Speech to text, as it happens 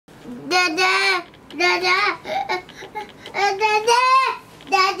Dada! Dada! Dada!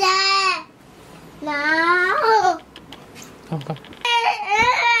 Dada! No! Come.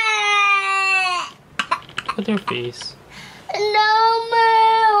 Put your face. No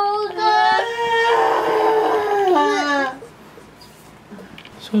milk!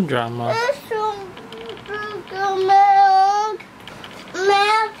 So drama. Milk!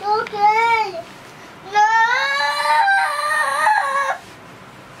 Milk, okay! No!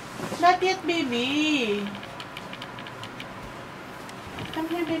 Not yet, baby. Come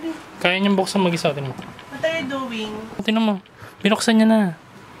here, baby. Kaya niyang buksan mag-isa. Tingnan mo. What are you doing? Tingnan mo. Binuksan niya na.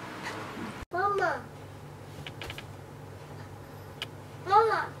 Mama!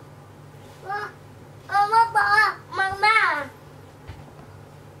 Mama! Mama ba? Mama!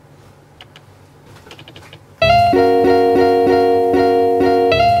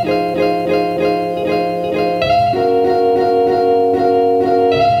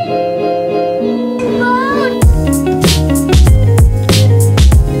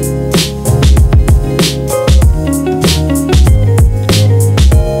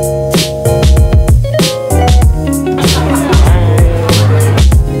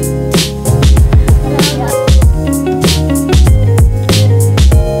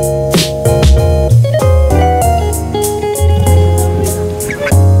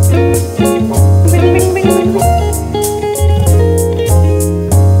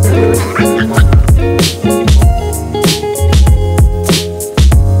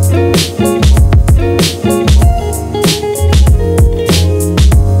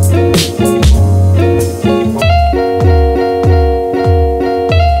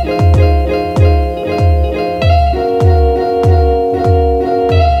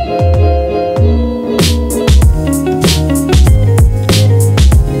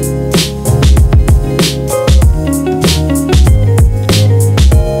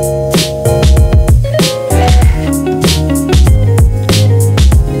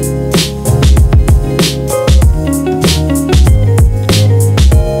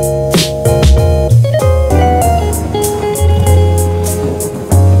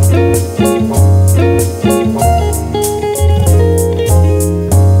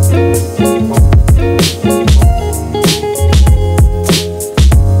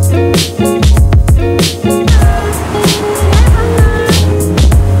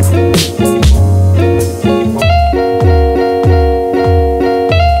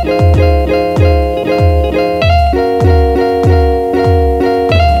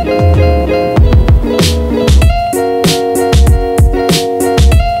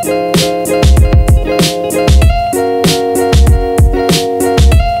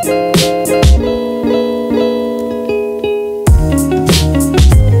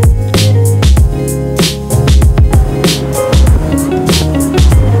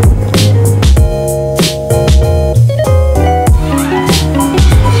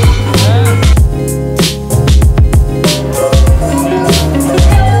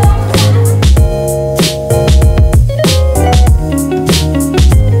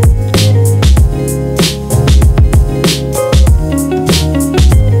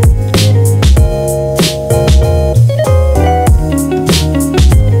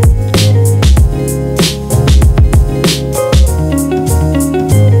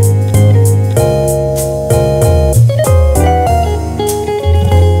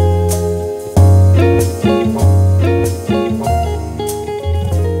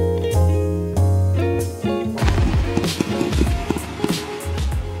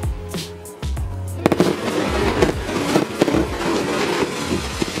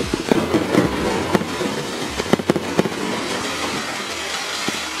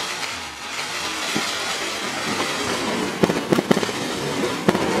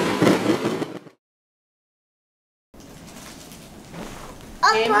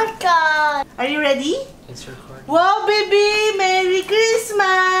 God. Are you ready? It's recording. Wow, baby! Merry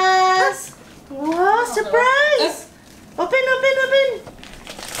Christmas! Wow, surprise! Open, open, open!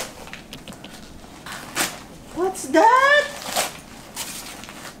 What's that?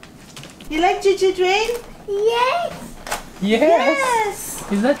 You like Choo-Choo Train? Yes! Yes!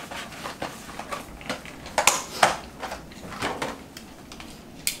 Is that?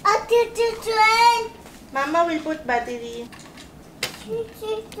 A choo-choo train! Mama will put battery.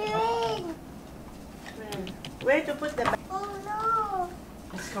 Choo-choo train! Where to put the battery? Oh no!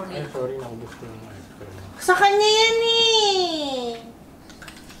 Ay, sorry, naubos ko yung ice cream. Sa kanya yan eh!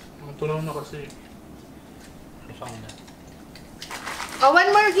 Matulaw na kasi. Saan na? Oh,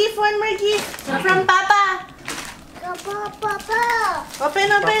 one more gift, one more gift! From Papa! Papa, Papa! Open,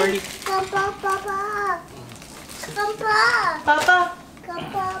 open! Properly. Papa, Papa! Papa! Papa!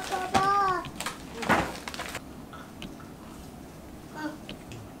 Papa, Papa!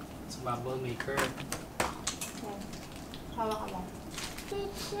 speaker. Hawak mo.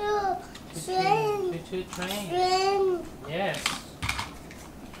 Choo-choo. Train. Choo-choo train. Train. Yes.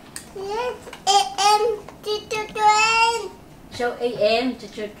 Yes. AM. Choo-choo train. Show AM,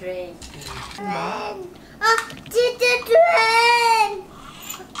 choo-choo train. Train. Oh, choo-choo